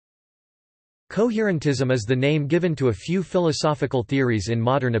Coherentism is the name given to a few philosophical theories in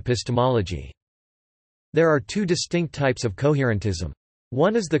modern epistemology. There are two distinct types of coherentism.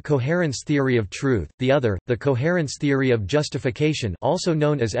 One is the coherence theory of truth, the other, the coherence theory of justification, also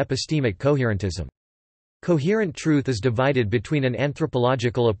known as epistemic coherentism. Coherent truth is divided between an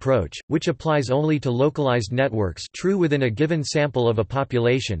anthropological approach, which applies only to localized networks true within a given sample of a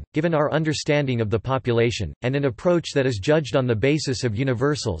population, given our understanding of the population, and an approach that is judged on the basis of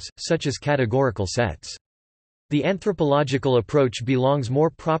universals, such as categorical sets. The anthropological approach belongs more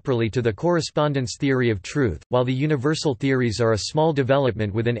properly to the correspondence theory of truth, while the universal theories are a small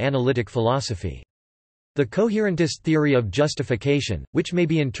development within analytic philosophy. The coherentist theory of justification, which may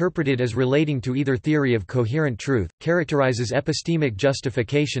be interpreted as relating to either theory of coherent truth, characterizes epistemic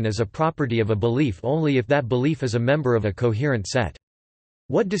justification as a property of a belief only if that belief is a member of a coherent set.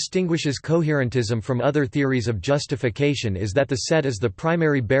 What distinguishes coherentism from other theories of justification is that the set is the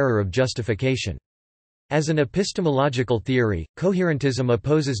primary bearer of justification. As an epistemological theory, coherentism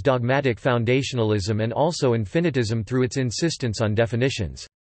opposes dogmatic foundationalism and also infinitism through its insistence on definitions.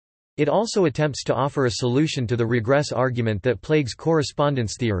 It also attempts to offer a solution to the regress argument that plagues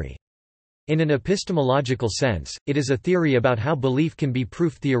correspondence theory. In an epistemological sense, it is a theory about how belief can be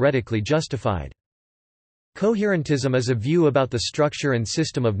proof-theoretically justified. Coherentism is a view about the structure and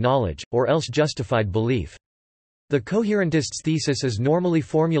system of knowledge, or else justified belief. The coherentist's thesis is normally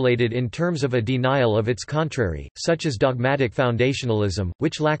formulated in terms of a denial of its contrary, such as dogmatic foundationalism,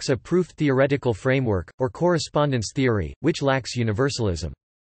 which lacks a proof-theoretical framework, or correspondence theory, which lacks universalism.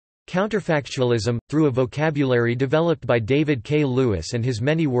 Counterfactualism, through a vocabulary developed by David K. Lewis and his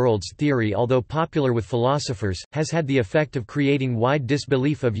many worlds theory, although popular with philosophers, has had the effect of creating wide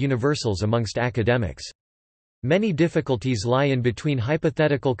disbelief of universals amongst academics. Many difficulties lie in between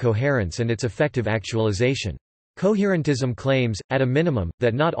hypothetical coherence and its effective actualization. Coherentism claims, at a minimum,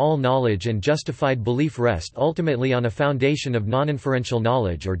 that not all knowledge and justified belief rest ultimately on a foundation of non-inferential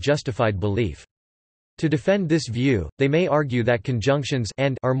knowledge or justified belief. To defend this view, they may argue that conjunctions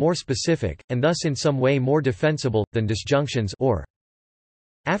and are more specific, and thus in some way more defensible, than disjunctions or.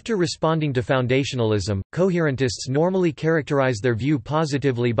 After responding to foundationalism, coherentists normally characterize their view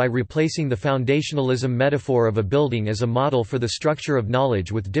positively by replacing the foundationalism metaphor of a building as a model for the structure of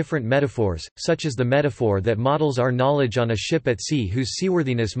knowledge with different metaphors, such as the metaphor that models our knowledge on a ship at sea whose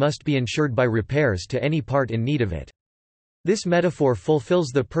seaworthiness must be ensured by repairs to any part in need of it. This metaphor fulfills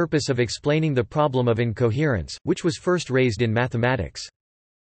the purpose of explaining the problem of incoherence, which was first raised in mathematics.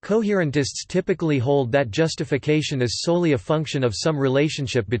 Coherentists typically hold that justification is solely a function of some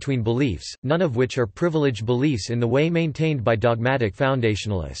relationship between beliefs, none of which are privileged beliefs in the way maintained by dogmatic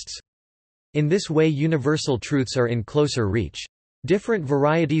foundationalists. In this way, universal truths are in closer reach. Different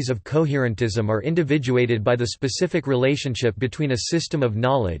varieties of coherentism are individuated by the specific relationship between a system of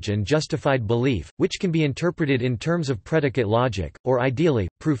knowledge and justified belief, which can be interpreted in terms of predicate logic, or ideally,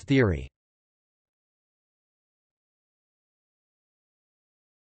 proof theory.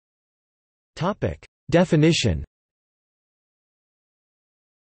 Definition.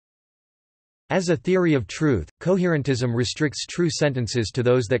 As a theory of truth, coherentism restricts true sentences to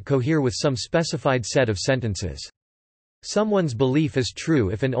those that cohere with some specified set of sentences. Someone's belief is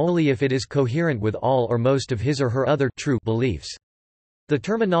true if and only if it is coherent with all or most of his or her other true beliefs. The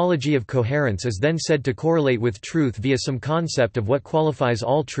terminology of coherence is then said to correlate with truth via some concept of what qualifies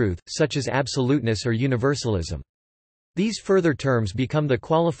all truth, such as absoluteness or universalism. These further terms become the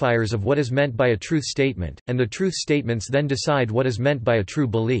qualifiers of what is meant by a truth statement, and the truth statements then decide what is meant by a true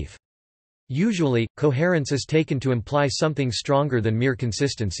belief. Usually, coherence is taken to imply something stronger than mere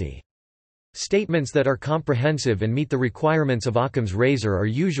consistency. Statements that are comprehensive and meet the requirements of Occam's razor are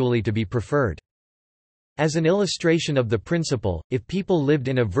usually to be preferred. As an illustration of the principle, if people lived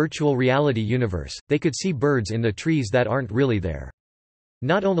in a virtual reality universe, they could see birds in the trees that aren't really there.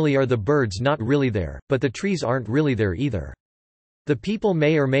 Not only are the birds not really there, but the trees aren't really there either. The people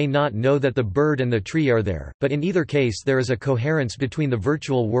may or may not know that the bird and the tree are there, but in either case there is a coherence between the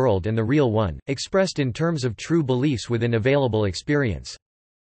virtual world and the real one, expressed in terms of true beliefs within available experience.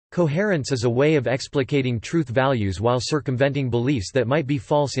 Coherence is a way of explicating truth values while circumventing beliefs that might be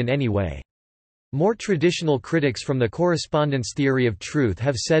false in any way. More traditional critics from the correspondence theory of truth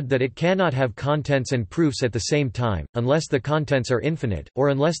have said that it cannot have contents and proofs at the same time, unless the contents are infinite, or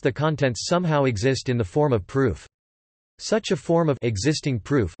unless the contents somehow exist in the form of proof. Such a form of existing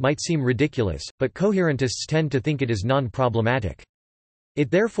proof might seem ridiculous, but coherentists tend to think it is non-problematic. It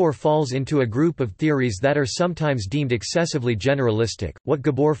therefore falls into a group of theories that are sometimes deemed excessively generalistic, what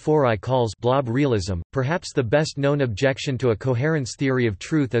Gabor Fori calls blob realism. Perhaps the best known objection to a coherence theory of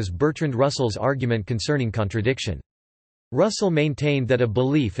truth is Bertrand Russell's argument concerning contradiction. Russell maintained that a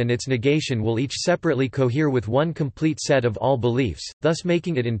belief and its negation will each separately cohere with one complete set of all beliefs, thus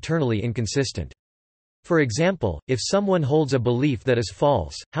making it internally inconsistent. For example, if someone holds a belief that is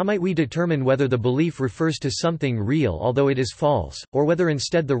false, how might we determine whether the belief refers to something real although it is false, or whether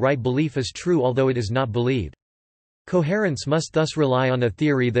instead the right belief is true although it is not believed? Coherence must thus rely on a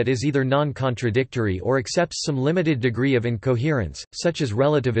theory that is either non-contradictory or accepts some limited degree of incoherence, such as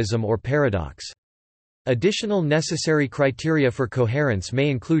relativism or paradox. Additional necessary criteria for coherence may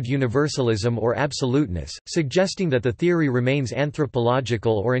include universalism or absoluteness, suggesting that the theory remains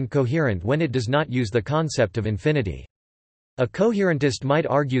anthropological or incoherent when it does not use the concept of infinity. A coherentist might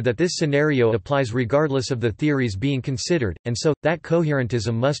argue that this scenario applies regardless of the theories being considered, and so, that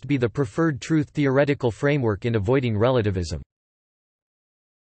coherentism must be the preferred truth theoretical framework in avoiding relativism.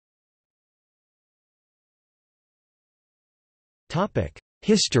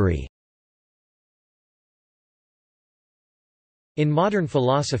 History. In modern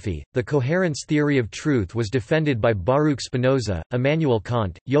philosophy, the coherence theory of truth was defended by Baruch Spinoza, Immanuel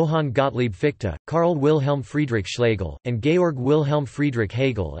Kant, Johann Gottlieb Fichte, Carl Wilhelm Friedrich Schlegel, and Georg Wilhelm Friedrich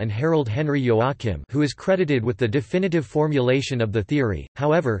Hegel and Harold Henry Joachim, who is credited with the definitive formulation of the theory.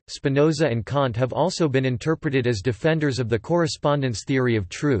 However, Spinoza and Kant have also been interpreted as defenders of the correspondence theory of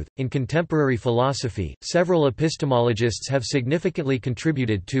truth. In contemporary philosophy, several epistemologists have significantly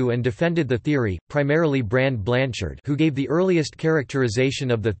contributed to and defended the theory, primarily Brand Blanchard, who gave the earliest characterization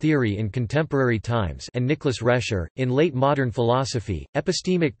of the theory in contemporary times, and Nicholas Rescher. In late modern philosophy,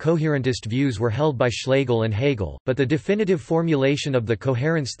 epistemic coherentist views were held by Schlegel and Hegel, but the definitive formulation of the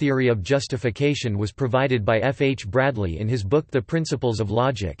coherence theory of justification was provided by F. H. Bradley in his book The Principles of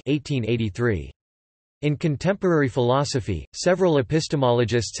Logic 1883. In contemporary philosophy, several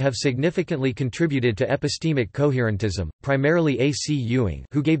epistemologists have significantly contributed to epistemic coherentism, primarily A. C. Ewing,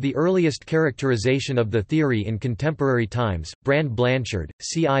 who gave the earliest characterization of the theory in contemporary times, Brand Blanchard,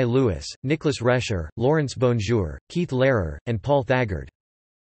 C. I. Lewis, Nicholas Rescher, Lawrence Bonjour, Keith Lehrer, and Paul Thagard.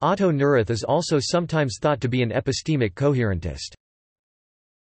 Otto Neurath is also sometimes thought to be an epistemic coherentist.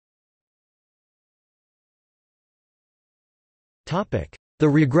 The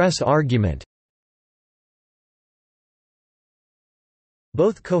regress argument.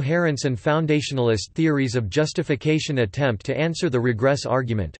 Both coherence and foundationalist theories of justification attempt to answer the regress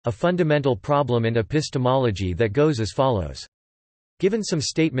argument, a fundamental problem in epistemology that goes as follows. Given some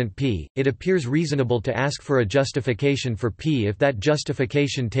statement P, it appears reasonable to ask for a justification for P if that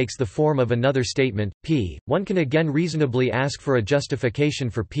justification takes the form of another statement, P. One can again reasonably ask for a justification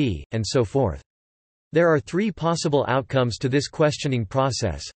for P, and so forth. There are three possible outcomes to this questioning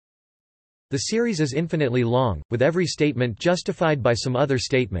process. The series is infinitely long, with every statement justified by some other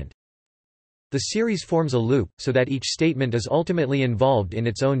statement. The series forms a loop, so that each statement is ultimately involved in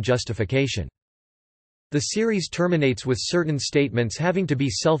its own justification. The series terminates with certain statements having to be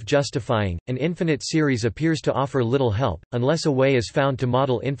self-justifying. An infinite series appears to offer little help, unless a way is found to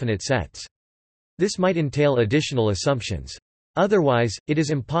model infinite sets. This might entail additional assumptions. Otherwise, it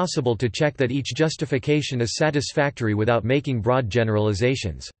is impossible to check that each justification is satisfactory without making broad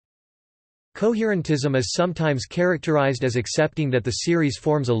generalizations. Coherentism is sometimes characterized as accepting that the series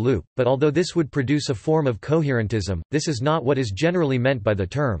forms a loop, but although this would produce a form of coherentism, this is not what is generally meant by the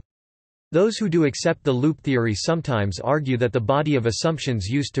term. Those who do accept the loop theory sometimes argue that the body of assumptions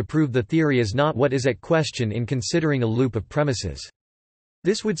used to prove the theory is not what is at question in considering a loop of premises.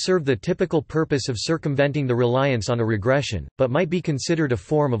 This would serve the typical purpose of circumventing the reliance on a regression, but might be considered a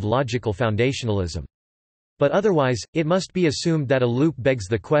form of logical foundationalism. But otherwise, it must be assumed that a loop begs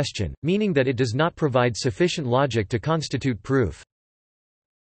the question, meaning that it does not provide sufficient logic to constitute proof.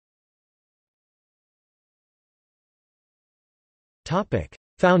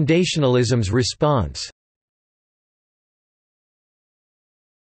 Foundationalism's response.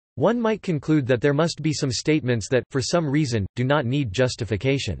 One might conclude that there must be some statements that, for some reason, do not need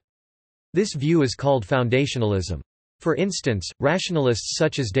justification. This view is called foundationalism. For instance, rationalists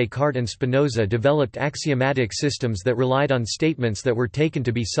such as Descartes and Spinoza developed axiomatic systems that relied on statements that were taken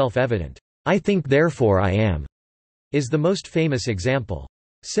to be self-evident. "I think therefore I am," is the most famous example.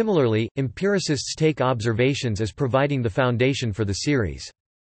 Similarly, empiricists take observations as providing the foundation for the series.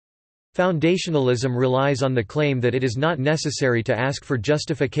 Foundationalism relies on the claim that it is not necessary to ask for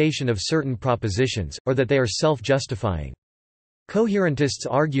justification of certain propositions, or that they are self-justifying. Coherentists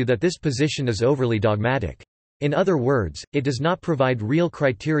argue that this position is overly dogmatic. In other words, it does not provide real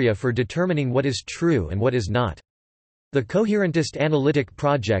criteria for determining what is true and what is not. The coherentist analytic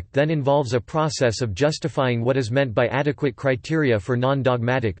project then involves a process of justifying what is meant by adequate criteria for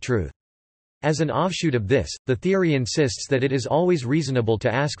non-dogmatic truth. As an offshoot of this, the theory insists that it is always reasonable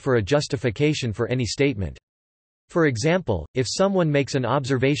to ask for a justification for any statement. For example, if someone makes an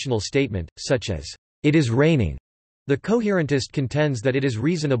observational statement, such as, "It is raining," the coherentist contends that it is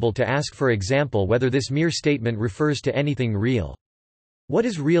reasonable to ask, for example, whether this mere statement refers to anything real. What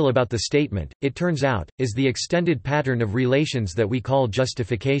is real about the statement, it turns out, is the extended pattern of relations that we call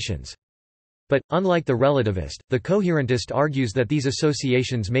justifications. But, unlike the relativist, the coherentist argues that these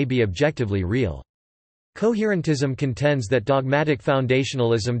associations may be objectively real. Coherentism contends that dogmatic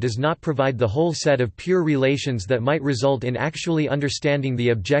foundationalism does not provide the whole set of pure relations that might result in actually understanding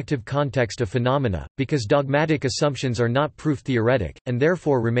the objective context of phenomena, because dogmatic assumptions are not proof-theoretic, and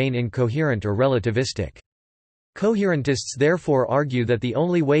therefore remain incoherent or relativistic. Coherentists therefore argue that the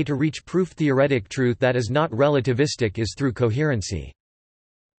only way to reach proof-theoretic truth that is not relativistic is through coherency.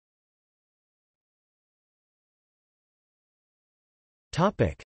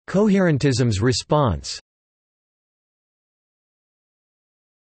 Coherentism's response.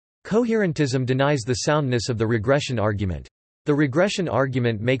 Coherentism denies the soundness of the regression argument. The regression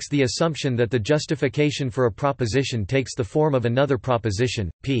argument makes the assumption that the justification for a proposition takes the form of another proposition,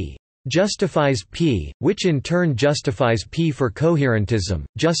 P justifies P, which in turn justifies P. For coherentism,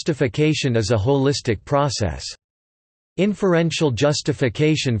 justification is a holistic process. Inferential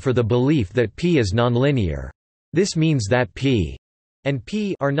justification for the belief that P is nonlinear. This means that P and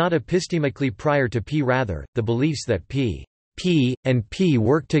P are not epistemically prior to P. Rather, the beliefs that P and P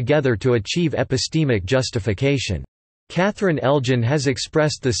work together to achieve epistemic justification. Catherine Elgin has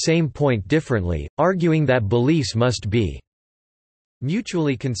expressed the same point differently, arguing that beliefs must be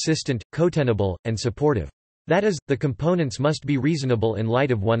mutually consistent, cotenable, and supportive. That is, the components must be reasonable in light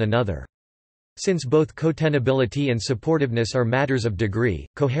of one another. Since both cotenability and supportiveness are matters of degree,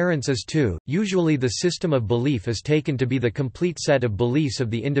 coherence is too. Usually the system of belief is taken to be the complete set of beliefs of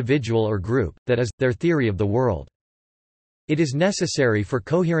the individual or group, that is, their theory of the world. It is necessary for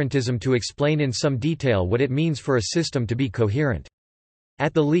coherentism to explain in some detail what it means for a system to be coherent.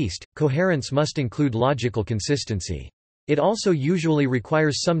 At the least, coherence must include logical consistency. It also usually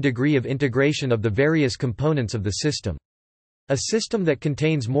requires some degree of integration of the various components of the system. A system that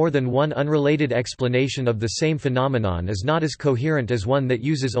contains more than one unrelated explanation of the same phenomenon is not as coherent as one that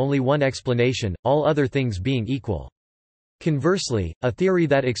uses only one explanation, all other things being equal. Conversely, a theory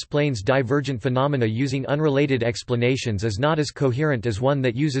that explains divergent phenomena using unrelated explanations is not as coherent as one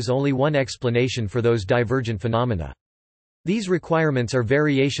that uses only one explanation for those divergent phenomena. These requirements are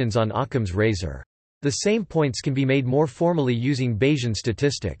variations on Occam's razor. The same points can be made more formally using Bayesian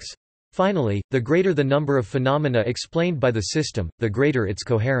statistics. Finally, the greater the number of phenomena explained by the system, the greater its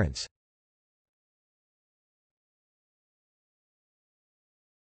coherence.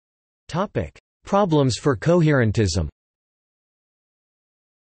 Problems for coherentism.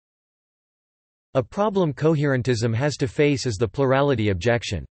 A problem coherentism has to face is the plurality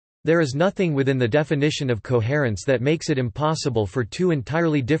objection. There is nothing within the definition of coherence that makes it impossible for two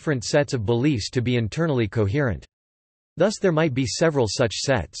entirely different sets of beliefs to be internally coherent. Thus there might be several such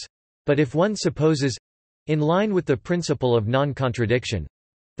sets. But if one supposes—in line with the principle of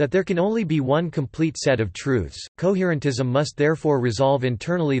non-contradiction—that there can only be one complete set of truths, coherentism must therefore resolve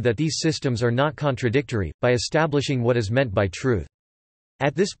internally that these systems are not contradictory, by establishing what is meant by truth.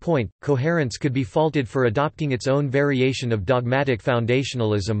 At this point, coherence could be faulted for adopting its own variation of dogmatic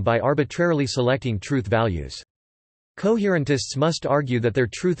foundationalism by arbitrarily selecting truth values. Coherentists must argue that their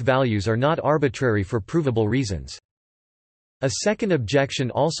truth values are not arbitrary for provable reasons. A second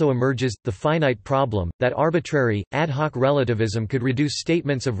objection also emerges, the finite problem, that arbitrary, ad hoc relativism could reduce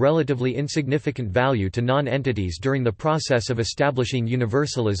statements of relatively insignificant value to non-entities during the process of establishing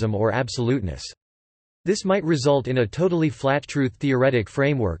universalism or absoluteness. This might result in a totally flat truth theoretic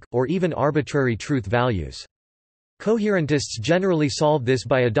framework, or even arbitrary truth values. Coherentists generally solve this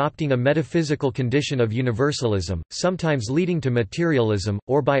by adopting a metaphysical condition of universalism, sometimes leading to materialism,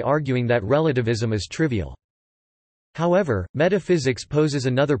 or by arguing that relativism is trivial. However, metaphysics poses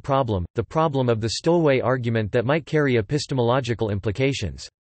another problem, the problem of the stowaway argument that might carry epistemological implications.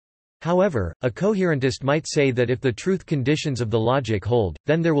 However, a coherentist might say that if the truth conditions of the logic hold,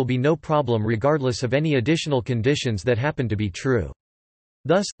 then there will be no problem regardless of any additional conditions that happen to be true.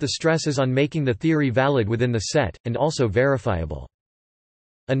 Thus, the stress is on making the theory valid within the set, and also verifiable.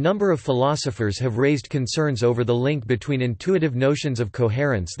 A number of philosophers have raised concerns over the link between intuitive notions of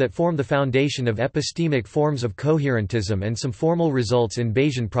coherence that form the foundation of epistemic forms of coherentism and some formal results in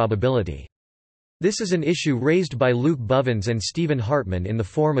Bayesian probability. This is an issue raised by Luke Bovens and Stephen Hartman in the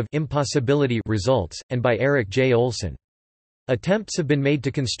form of impossibility results, and by Eric J. Olson. Attempts have been made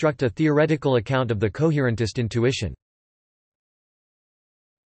to construct a theoretical account of the coherentist intuition.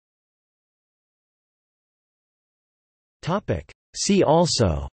 See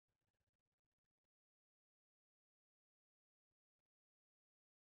also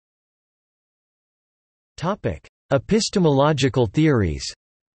Epistemological theories.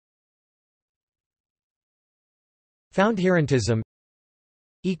 Foundationalism.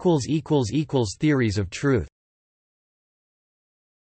 Theories of truth.